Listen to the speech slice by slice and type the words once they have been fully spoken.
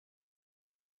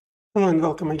Hello and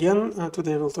welcome again.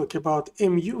 Today we'll talk about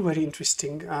MU, very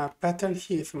interesting pattern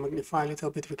here. If we magnify a little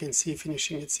bit, we can see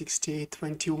finishing at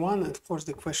 68.21. And of course,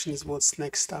 the question is what's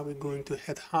next? Are we going to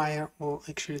head higher or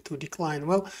actually to decline?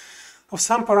 Well, of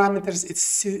some parameters, it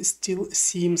still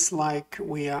seems like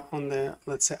we are on the,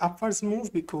 let's say, upwards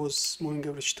move because moving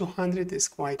average 200 is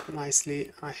quite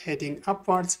nicely heading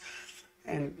upwards,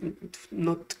 and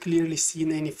not clearly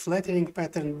seen any flattening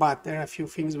pattern, but there are a few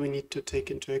things we need to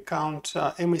take into account.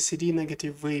 MACD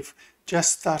negative wave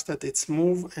just started its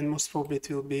move, and most probably it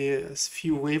will be a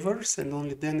few waivers, and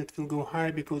only then it will go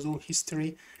higher, because all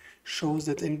history shows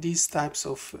that in these types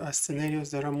of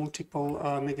scenarios there are multiple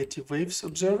negative waves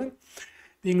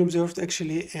being observed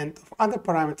actually. And other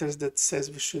parameters that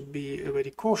says we should be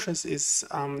very cautious is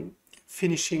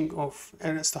finishing of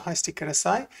stochastic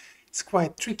RSI. It's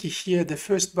quite tricky here. The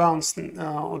first bounce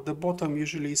on the bottom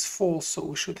usually is false, so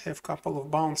we should have a couple of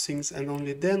bouncings and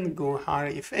only then go higher,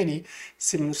 if any.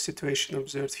 Similar situation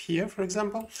observed here, for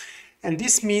example. And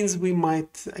this means we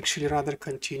might actually rather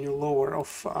continue lower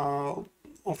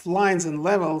of lines and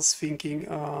levels, thinking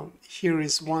here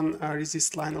is one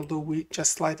resist line, although we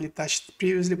just slightly touched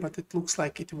previously, but it looks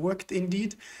like it worked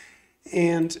indeed.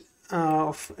 And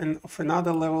of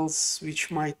another levels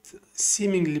which might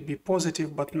seemingly be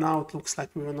positive, but now it looks like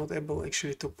we were not able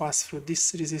actually to pass through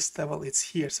this resist level. It's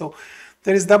here, so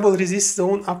there is double resist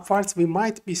zone upwards. We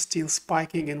might be still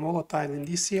spiking and volatile in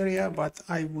this area, but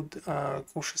I would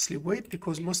cautiously wait,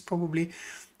 because most probably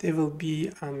there will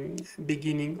be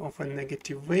beginning of a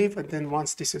negative wave, and then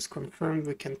once this is confirmed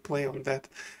we can play on that.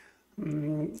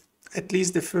 At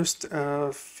least the first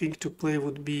thing to play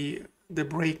would be the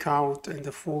breakout and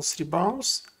the false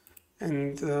rebounds,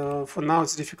 and for now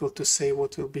it's difficult to say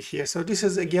what will be here. So this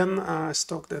is again a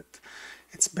stock that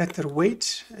it's better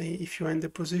wait if you're in the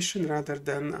position, rather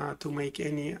than to make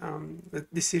any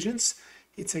decisions.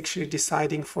 It's actually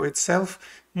deciding for itself.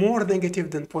 More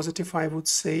negative than positive, I would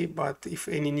say, but if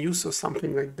any news or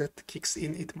something like that kicks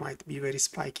in, it might be very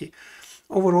spiky.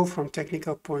 Overall, from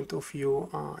technical point of view,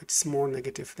 it's more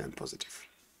negative than positive.